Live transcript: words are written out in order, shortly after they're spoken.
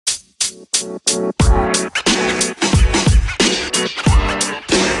Hello,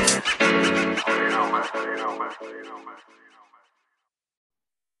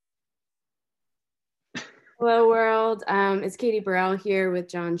 world. It's Katie Burrell here with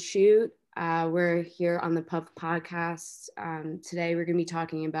John Shute. We're here on the Puff Podcast. Today, we're going to be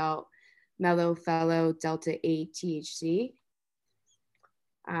talking about Mellow Fellow Delta 8 THC.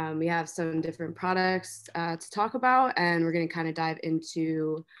 We have some different products to talk about, and we're going to kind of dive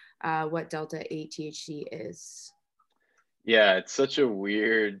into what Delta 8 THC is. Yeah, it's such a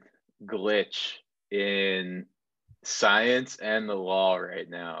weird glitch in science and the law right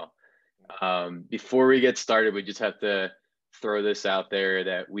now. Before we get started, we just have to throw this out there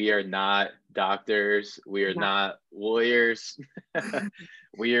that we are not doctors, we are not lawyers.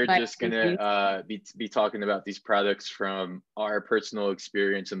 We are just gonna be talking about these products from our personal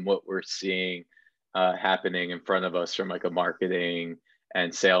experience and what we're seeing happening in front of us from like a marketing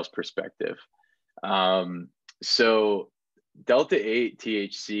and sales perspective. So Delta 8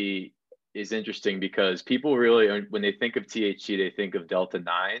 THC is interesting because people really, when they think of THC, they think of Delta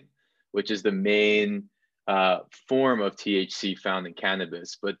 9, which is the main form of THC found in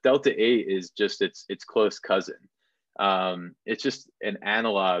cannabis. But Delta 8 is just its close cousin. It's just an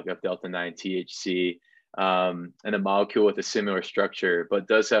analog of Delta 9 THC and a molecule with a similar structure, but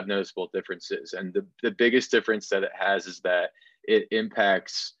does have noticeable differences. And the biggest difference that it has is that it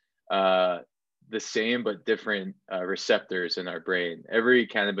impacts the same but different receptors in our brain. Every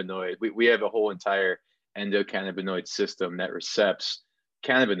cannabinoid, we have a whole entire endocannabinoid system that recepts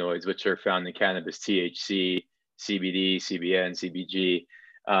cannabinoids, which are found in cannabis: THC, CBD, CBN, CBG.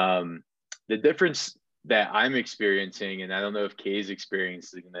 The difference that I'm experiencing, and I don't know if Kay's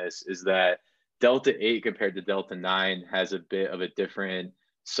experiencing this, is that Delta 8 compared to Delta 9 has a bit of a different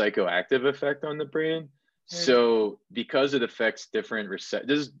psychoactive effect on the brain. So because it affects different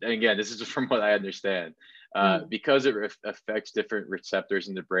receptors, this is from what I understand, because it affects different receptors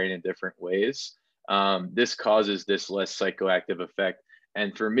in the brain in different ways, this causes this less psychoactive effect.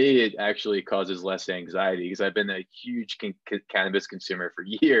 And for me, it actually causes less anxiety because I've been a huge cannabis consumer for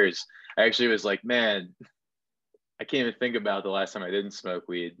years. I actually was like, man, I can't even think about the last time I didn't smoke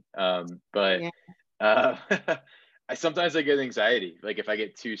weed. Sometimes I get anxiety. Like if I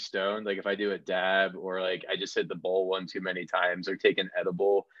get too stoned, like if I do a dab or like I just hit the bowl one too many times or take an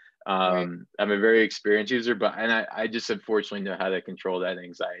edible. I'm a very experienced user, but I just unfortunately know how to control that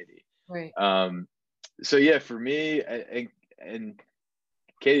anxiety. Right. So yeah, for me, and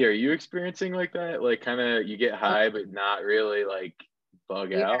Katie, are you experiencing like that? Like kind of you get high, but not really like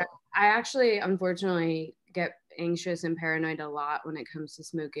bug out? I actually, unfortunately, get anxious and paranoid a lot when it comes to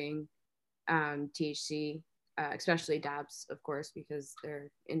smoking THC, especially dabs, of course, because they're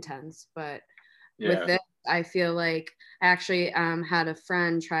intense. But with this, I feel like I actually had a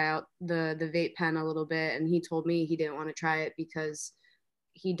friend try out the vape pen a little bit, and he told me he didn't want to try it because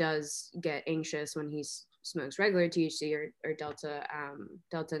he does get anxious when he smokes regular THC or Delta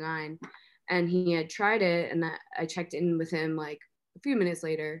 9, and he had tried it, and I checked in with him like a few minutes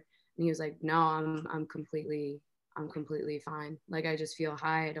later, and he was like, no, I'm completely fine. Like I just feel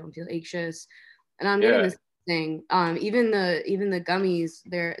high, I don't feel anxious, and I'm doing this thing. Even the gummies,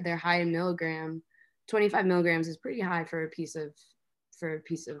 they're high in milligram. 25 milligrams is pretty high for a piece of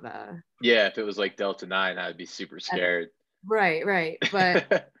yeah, if it was like Delta 9, I'd be super scared. Right.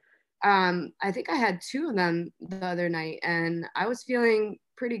 But I think I had 2 of them the other night, and I was feeling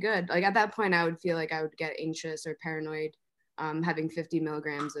pretty good. Like at that point, I would feel like I would get anxious or paranoid having 50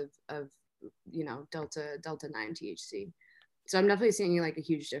 milligrams of Delta 9 THC. So I'm definitely seeing like a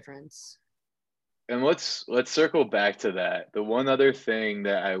huge difference. And let's circle back to that. The one other thing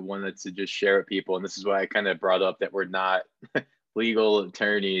that I wanted to just share with people, and this is why I kind of brought up that we're not legal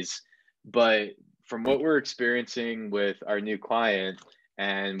attorneys, but from what we're experiencing with our new client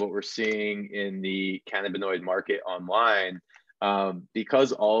and what we're seeing in the cannabinoid market online,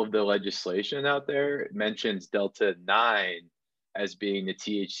 because all of the legislation out there mentions Delta 9 as being the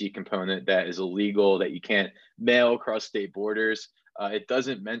THC component that is illegal, that you can't mail across state borders. It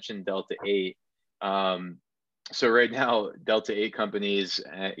doesn't mention Delta 8. So right now, Delta 8 companies,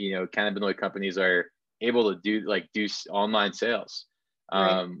 cannabinoid companies are able to do online sales.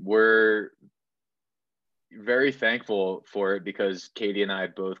 We're very thankful for it because Katie and I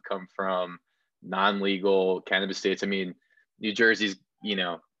both come from non-legal cannabis states. I mean, New Jersey's,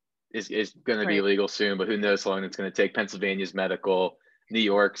 is going to be legal soon, but who knows how long it's going to take. Pennsylvania's medical, New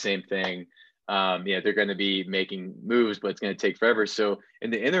York, same thing. They're going to be making moves, but it's going to take forever. So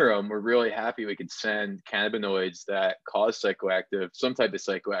in the interim, we're really happy we could send cannabinoids that cause some type of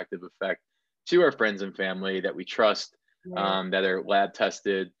psychoactive effect to our friends and family that we trust, that are lab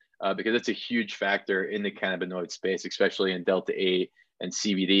tested, because it's a huge factor in the cannabinoid space, especially in Delta 8 and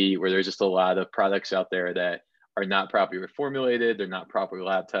CBD, where there's just a lot of products out there that are not properly formulated, they're not properly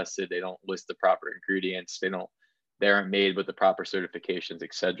lab tested, they don't list the proper ingredients, they aren't made with the proper certifications,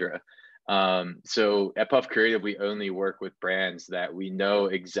 etc. So at Puff Creative, we only work with brands that we know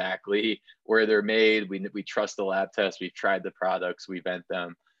exactly where they're made. We trust the lab tests. We've tried the products. We vet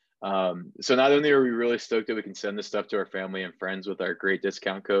them. So not only are we really stoked that we can send this stuff to our family and friends with our great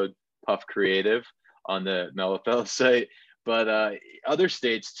discount code Puff Creative on the Mellifel site, but other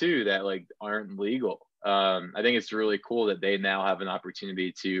states too that like aren't legal. I think it's really cool that they now have an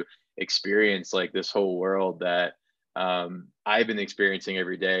opportunity to experience like this whole world that I've been experiencing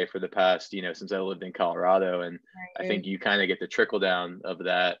every day for the past, since I lived in Colorado. And I think you kind of get the trickle down of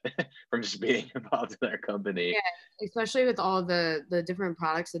that from just being involved in our company. Yeah, especially with all the different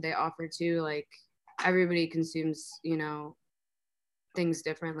products that they offer too. Like everybody consumes, things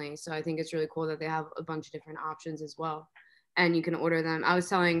differently. So I think it's really cool that they have a bunch of different options as well. And you can order them. I was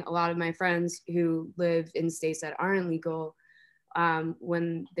telling a lot of my friends who live in states that aren't legal,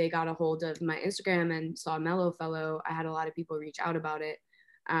 when they got a hold of my Instagram and saw Mellow Fellow, I had a lot of people reach out about it,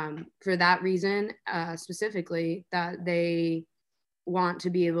 for that reason, specifically, that they want to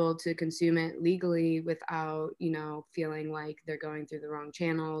be able to consume it legally without, feeling like they're going through the wrong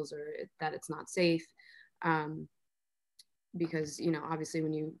channels or that it's not safe. Because, obviously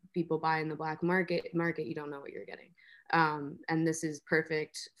when people buy in the black market, you don't know what you're getting. And this is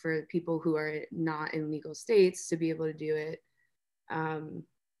perfect for people who are not in legal states to be able to do it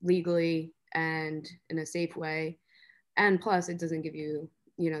legally and in a safe way. And plus it doesn't give you,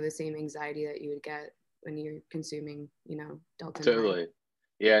 the same anxiety that you would get when you're consuming, Delta 9. Totally.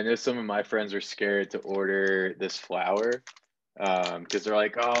 Yeah, I know some of my friends are scared to order this flower because they're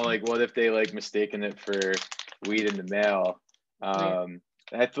like, oh, like what if they like mistaken it for weed in the mail?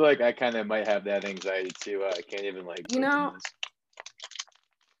 I feel like I kind of might have that anxiety too. I can't even like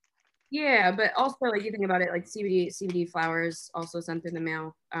Yeah, but also like you think about it, like CBD flowers also sent through the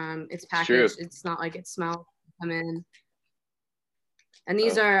mail. It's packaged. True. It's not like it smells come in. And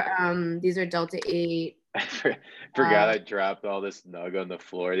these are Delta 8. I forgot I dropped all this nug on the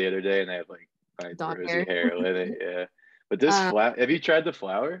floor the other day, and I had like my rosy hair in it. Yeah, but this flower. Have you tried the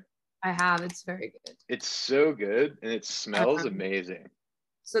flower? I have. It's very good. It's so good, and it smells amazing.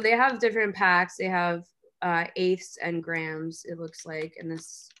 So they have different packs. They have eighths and grams. It looks like, and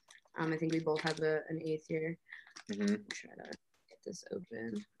this. I think we both have an eighth here. Mm-hmm. Try to get this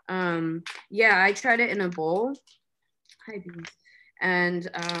open. Yeah, I tried it in a bowl. Hi, beans. And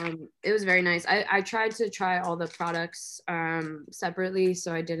it was very nice. I tried to try all the products separately,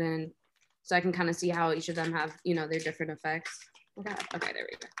 so I can kind of see how each of them have, their different effects. Okay, there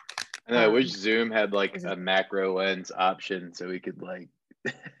we go. I know, I wish Zoom had like a macro lens option so we could like,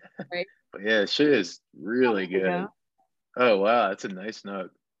 right? But yeah, shit is really good. Oh wow, that's a nice nug.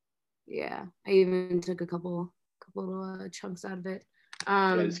 Yeah, I even took a couple little chunks out of it.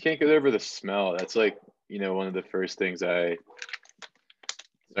 Yeah, I just can't get over the smell. That's like, one of the first things Sorry,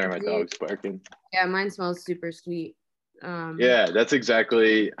 my dog's barking. Yeah, mine smells super sweet. Yeah, that's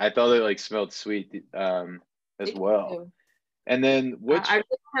exactly. I thought it like smelled sweet as well. Too. And then which I really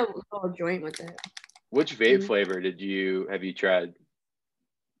want to roll a joint with it. Which vape flavor have you tried?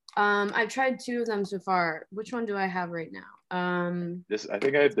 I've tried 2 of them so far. Which one do I have right now? I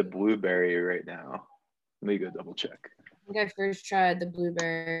think I have the blueberry right now. Let me go double check. I think I first tried the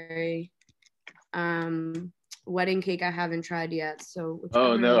blueberry. Wedding cake I haven't tried yet. So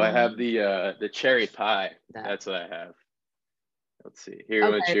no, I have the cherry pie. That's what I have. Let's see. Here,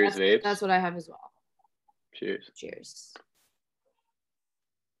 okay, cheers vapes. That's what I have as well. Cheers. Cheers.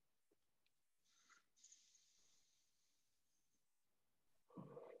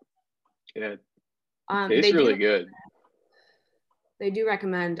 Yeah. Tastes really good. They do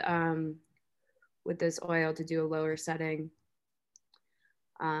recommend with this oil to do a lower setting.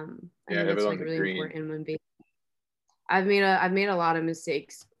 I think it's like really important when vaping. I've made a lot of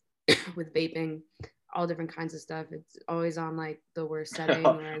mistakes with vaping, all different kinds of stuff. It's always on like the worst setting.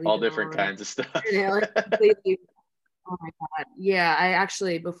 All different kinds of stuff. Oh my God. Yeah, I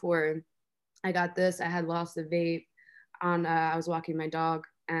actually, before I got this, I had lost the vape on, I was walking my dog,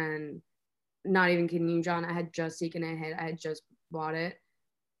 and not even kidding you, John, I had just taken a hit. I had just bought it.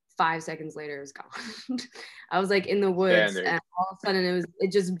 5 seconds later, it was gone. I was like in the woods, and all of a sudden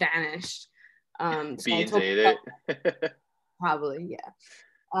it just vanished. So Beans ate it. Probably, yeah.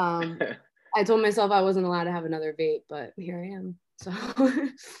 I told myself I wasn't allowed to have another vape, but here I am. So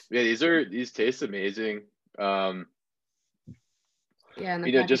yeah, these taste amazing. Yeah,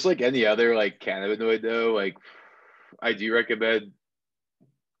 just like any other like cannabinoid though, like I do recommend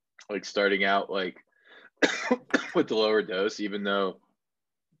like starting out like with the lower dose, even though,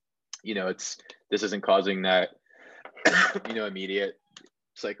 you know, this isn't causing that, you know, immediate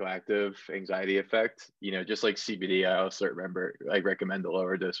psychoactive anxiety effect, you know, just like CBD. I also recommend the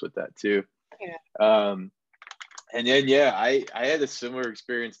lower dose with that too. Yeah. And then, yeah, I had a similar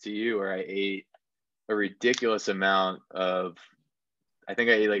experience to you where I ate a ridiculous amount of, I think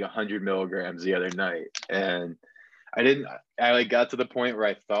I ate like 100 milligrams the other night. And I like got to the point where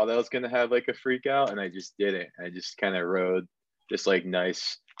I thought I was going to have like a freak out, and I just didn't. I just kind of rode this like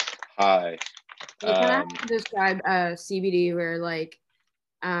nice high. You kind of have to describe CBD where like,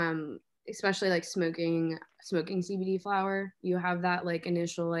 especially like smoking CBD flower, you have that like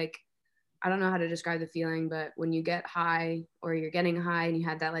initial, like, I don't know how to describe the feeling, but when you get high or you're getting high and you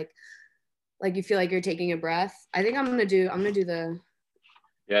had that like you feel like you're taking a breath. I think I'm gonna do the.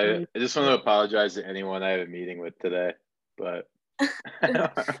 Yeah, I just want to apologize to anyone I have a meeting with today, but.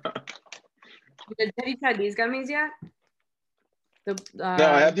 Have you tried these gummies yet? No,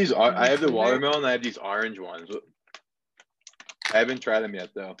 I have these. I have the watermelon. I have these orange ones. I haven't tried them yet,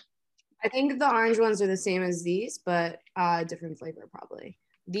 though. I think the orange ones are the same as these, but different flavor probably.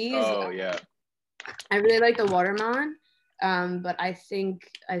 These. Oh yeah. I really like the watermelon, but I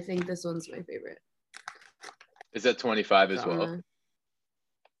think this one's my favorite. Is that 25 as well?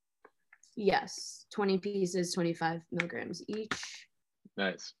 Yes, 20 pieces, 25 milligrams each.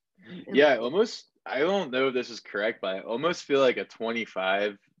 Nice. Yeah, almost. I don't know if this is correct, but I almost feel like a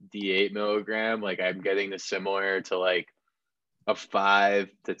 25 D8 milligram, like I'm getting the similar to like a 5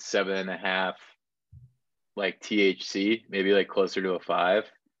 to 7.5, like THC, maybe like closer to a 5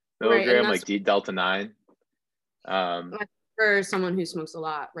 milligram, like Delta 9. For someone who smokes a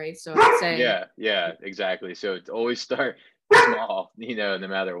lot, right? So I'd say. Yeah, exactly. So it's always start small, you know, no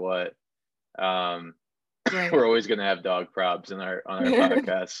matter what. Right. We're always going to have dog props on our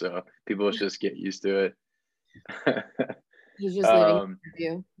podcast, so people should just get used to it. He's just leaving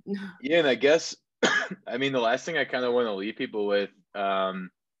you. Yeah, and I guess, I mean, the last thing I kind of want to leave people with,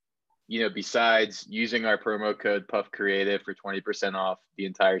 you know, besides using our promo code Puff Creative for 20% off the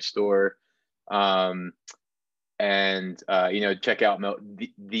entire store, and you know, check out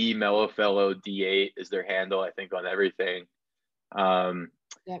the Mellow Fellow D8 is their handle, I think, on everything.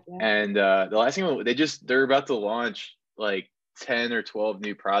 And the last thing, they're about to launch like 10 or 12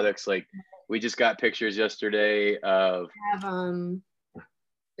 new products. Like we just got pictures yesterday of the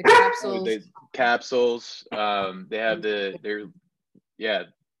capsules. They have the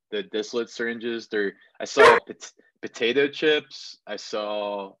distillate syringes. I saw potato chips. I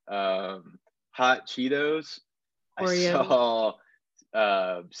saw hot Cheetos. Oreo. I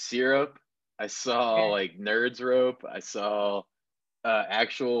saw syrup. I saw like Nerds Rope. I saw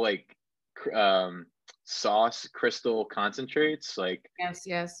actual like sauce crystal concentrates, like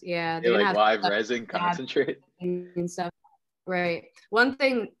yes, yeah, they like live resin concentrate and stuff. Right. One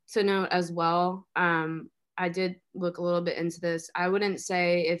thing to note as well, I did look a little bit into this. I wouldn't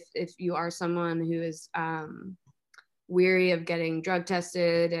say if you are someone who is weary of getting drug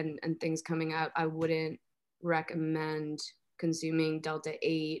tested and things coming up, I wouldn't recommend consuming Delta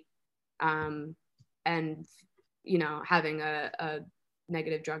 8 and you know, having a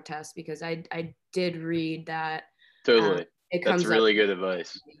negative drug test, because I did read that. Totally. That's really good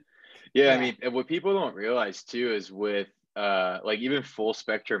advice. Yeah, I mean, what people don't realize too is with like even full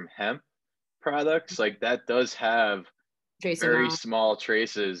spectrum hemp products, like that does have very small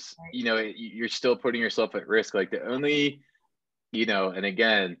traces. Right. You know, you're still putting yourself at risk. Like the only, you know, and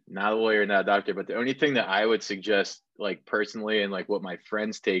again, not a lawyer, not a doctor, but the only thing that I would suggest, like personally, and like what my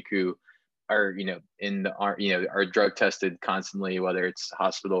friends take who are, you know, are drug tested constantly, whether it's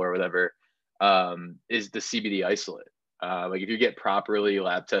hospital or whatever, is the CBD isolate. Like if you get properly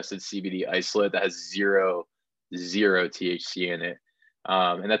lab tested CBD isolate that has zero THC in it,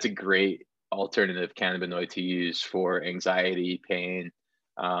 and that's a great alternative cannabinoid to use for anxiety, pain,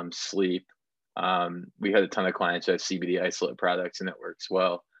 sleep. We had a ton of clients who have CBD isolate products, and it works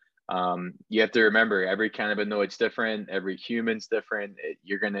well. You have to remember every cannabinoid's different, every human's different.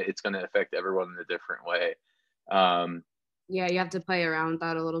 It's gonna affect everyone in a different way. Yeah, you have to play around with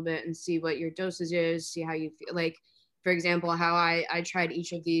that a little bit and see what your dosage is, see how you feel. Like, for example, how I tried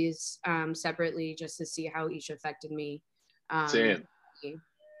each of these separately just to see how each affected me. Same.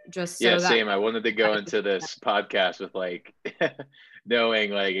 Just so same. I wanted to go into this podcast with like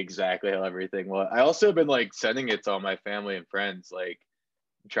knowing like exactly how everything was. I also have been like sending it to all my family and friends, like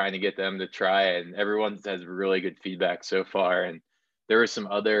trying to get them to try it, and everyone has really good feedback so far. And there were some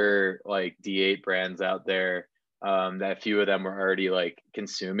other like D8 brands out there that a few of them were already like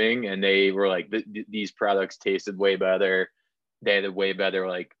consuming, and they were like these products tasted way better, they had a way better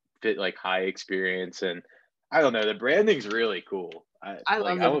like fit like high experience. And I don't know, the branding's really cool. I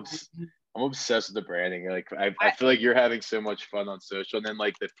Like love the branding. I'm obsessed with the branding. Like I I, feel like you're having so much fun on social. And then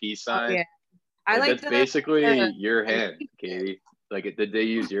like the peace oh sign, yeah, I like like that's basically the your the hand, Katie. Like did they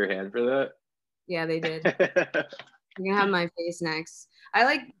use your hand for yeah, they did. that? You're gonna have my face next. I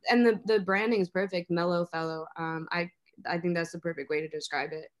like, and the branding is perfect. Mellow fellow. I think that's the perfect way to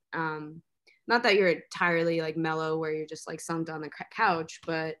describe it. Not that you're entirely like mellow, where you're just like sunk on the couch,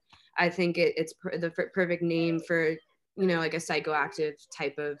 but I think it's the perfect name for, like a psychoactive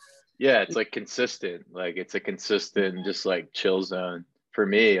type of. Yeah, it's like consistent. Like it's a consistent, just like chill zone for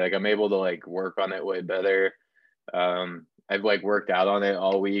me. Like I'm able to like work on it way better. I've like worked out on it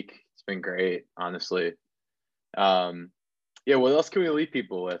all week. It's been great, honestly. Um, yeah, what else can we leave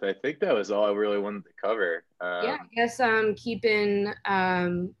people with? I think that was all I really wanted to cover. Yeah, I guess keep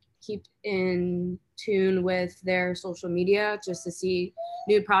in tune with their social media just to see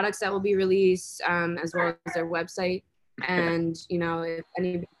new products that will be released, as well as their website. And if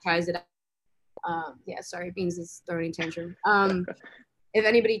anybody tries it out, yeah, sorry, Beans is throwing a tantrum. If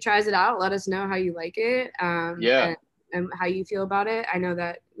anybody tries it out, let us know how you like it, Yeah, and how you feel about it. I know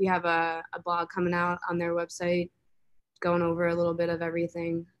that we have a blog coming out on their website going over a little bit of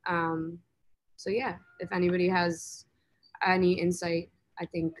everything. So yeah, if anybody has any insight, I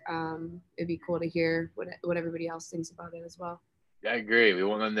think it'd be cool to hear what everybody else thinks about it as well. I agree. We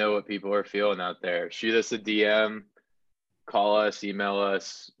want to know what people are feeling out there. Shoot us a DM, call us, email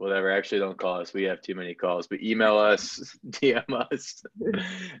us, whatever. Actually, don't call us. We have too many calls, but email us, DM us.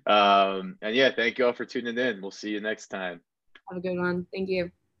 And yeah, thank you all for tuning in. We'll see you next time. Have a good one. Thank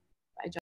you.